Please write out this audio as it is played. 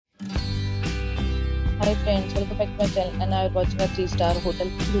Hi friends, welcome back to my channel and I am watching a 3-star hotel.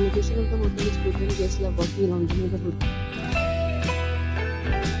 The location of the hotel is good and guests love walking around the neighborhood.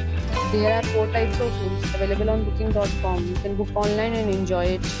 There are 4 types of rooms available on booking.com. You can book online and enjoy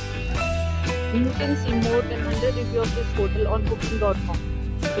it. You can see more than 100 reviews of this hotel on booking.com.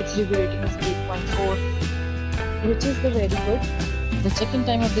 Its review rating is 8.4, which is the very good. The check-in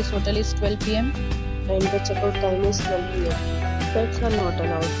time of this hotel is 12 p.m. And the checkout time is 12 p.m. Pets are not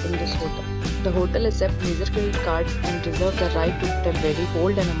allowed in this hotel. The hotel accepts major credit cards and reserves the right to temporarily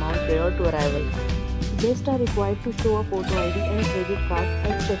hold an amount prior to arrival. Guests are required to show a photo ID and credit card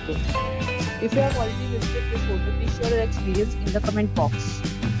at check-in. If you have already visited this hotel, please share your experience in the comment box.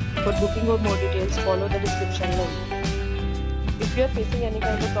 For booking or more details, follow the description link. If you are facing any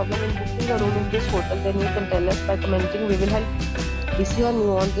kind of problem in booking a room in this hotel, then you can tell us by commenting. We will help you. If you are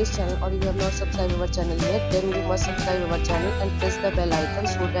new on this channel or you have not subscribed our channel yet, then you must subscribe our channel and press the bell icon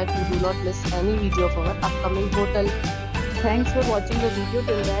so that you do not miss any video of our upcoming hotel. Thanks for watching the video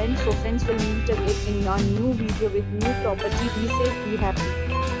till the end. So friends, will meet again in a new video with new property. Be safe, be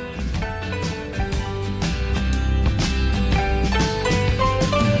happy.